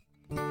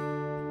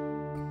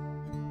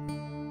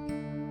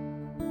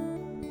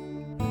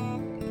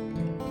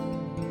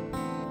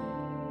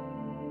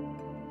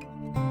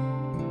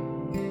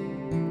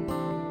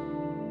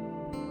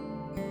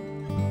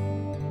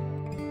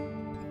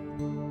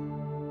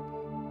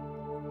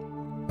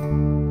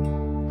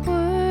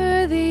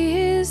Worthy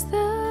is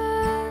the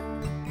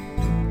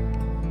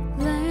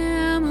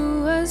Lamb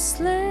who was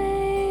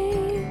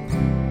slain.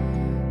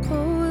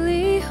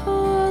 Holy,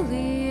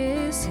 holy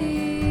is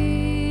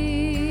He.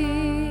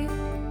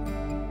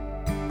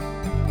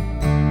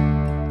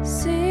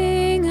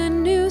 Sing a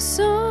new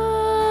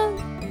song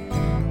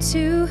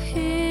to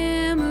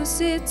Him who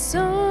sits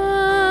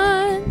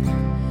on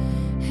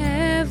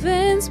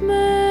heaven's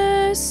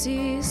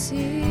mercy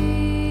seat.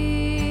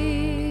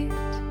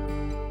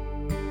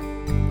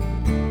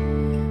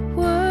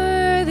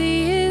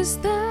 Worthy is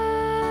the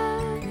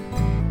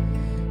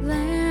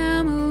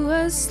Lamb who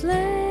was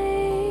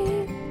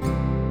slain.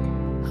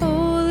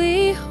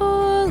 Holy,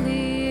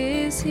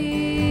 holy is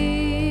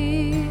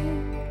He.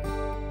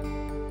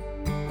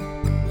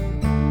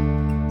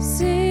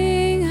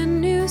 Sing a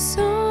new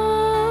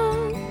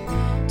song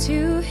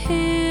to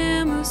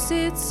Him who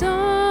sits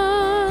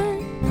on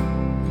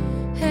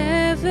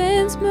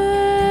heaven's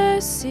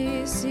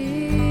mercy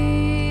seat.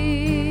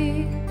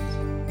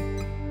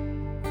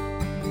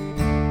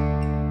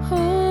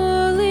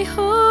 Holy,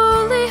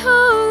 holy,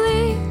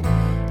 holy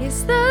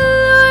is the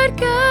Lord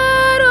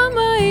God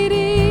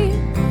Almighty,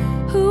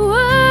 who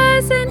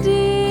was and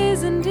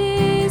is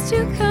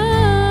to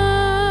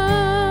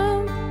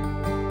come.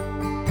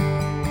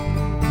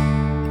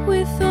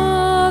 With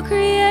all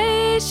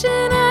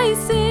creation I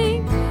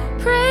sing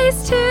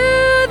praise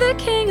to the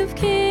King of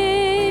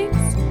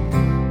Kings.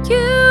 You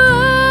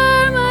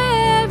are my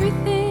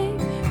everything,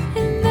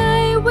 and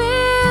I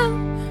will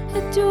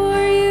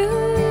adore you.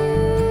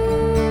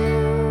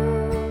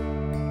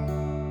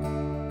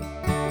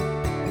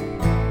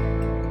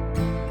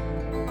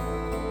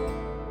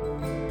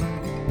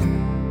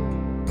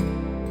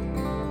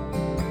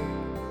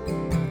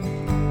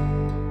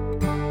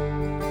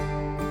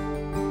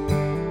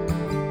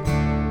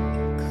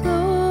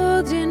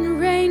 Clothed in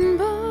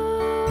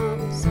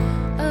rainbows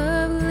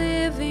of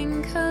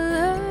living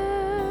color,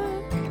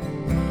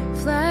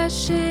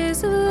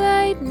 flashes of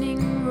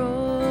lightning,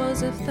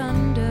 roars of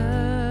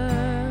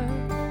thunder,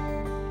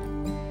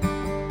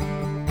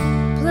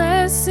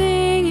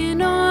 blessing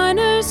and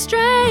honor,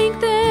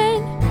 strength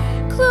and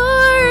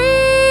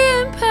glory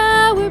and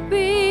power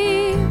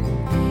be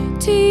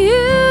to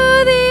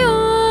you, the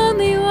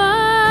only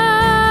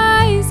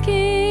wise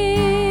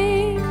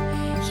King.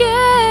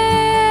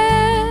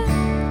 Yeah.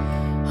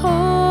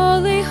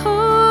 Holy,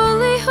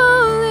 holy,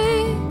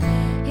 holy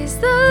is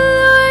the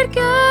Lord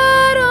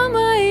God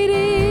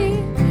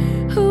Almighty,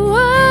 who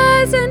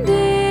was and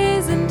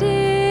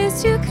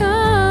is to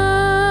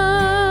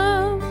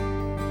come.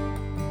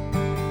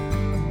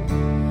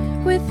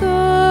 With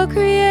all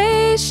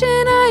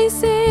creation I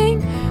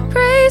sing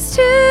praise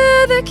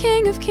to the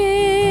King of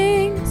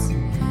Kings.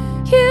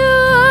 You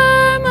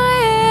are my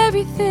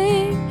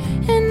everything,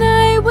 and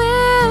I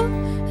will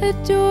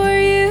adore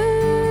you.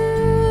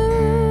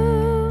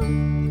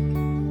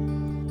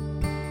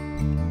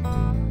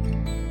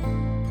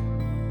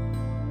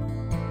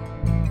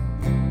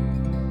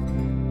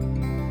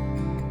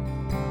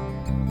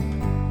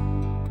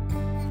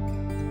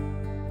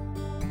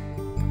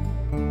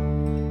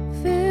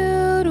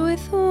 Filled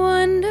with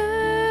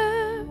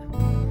wonder,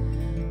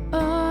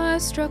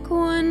 awestruck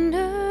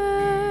wonder,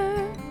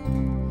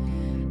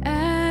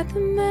 at the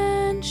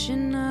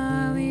mention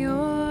of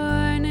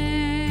your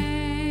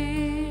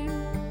name.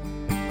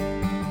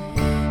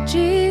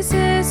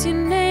 Jesus, your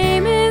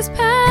name is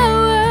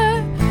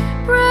power,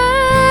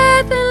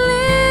 breath and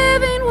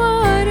living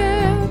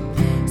water,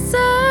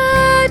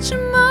 such a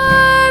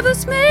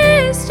marvelous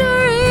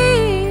mystery.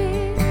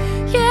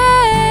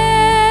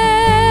 Yeah.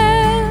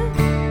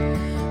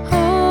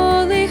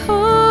 Holy,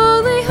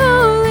 holy,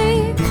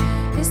 holy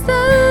is the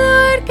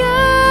Lord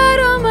God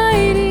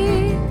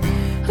Almighty,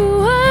 who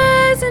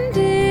was and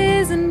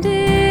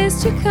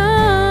is to come.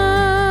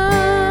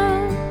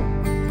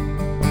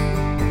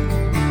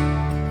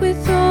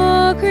 With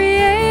all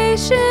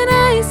creation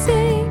I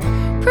sing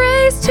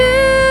praise to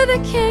the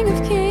King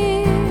of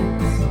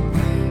Kings.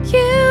 You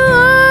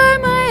are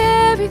my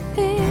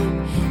everything,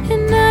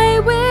 and I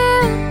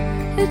will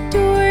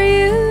adore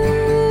you.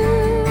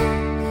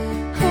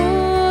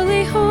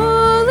 Holy,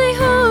 holy,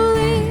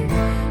 holy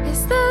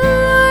is the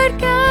Lord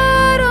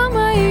God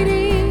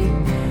Almighty,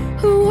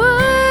 who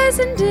was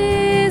and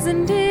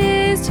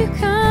is to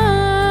come.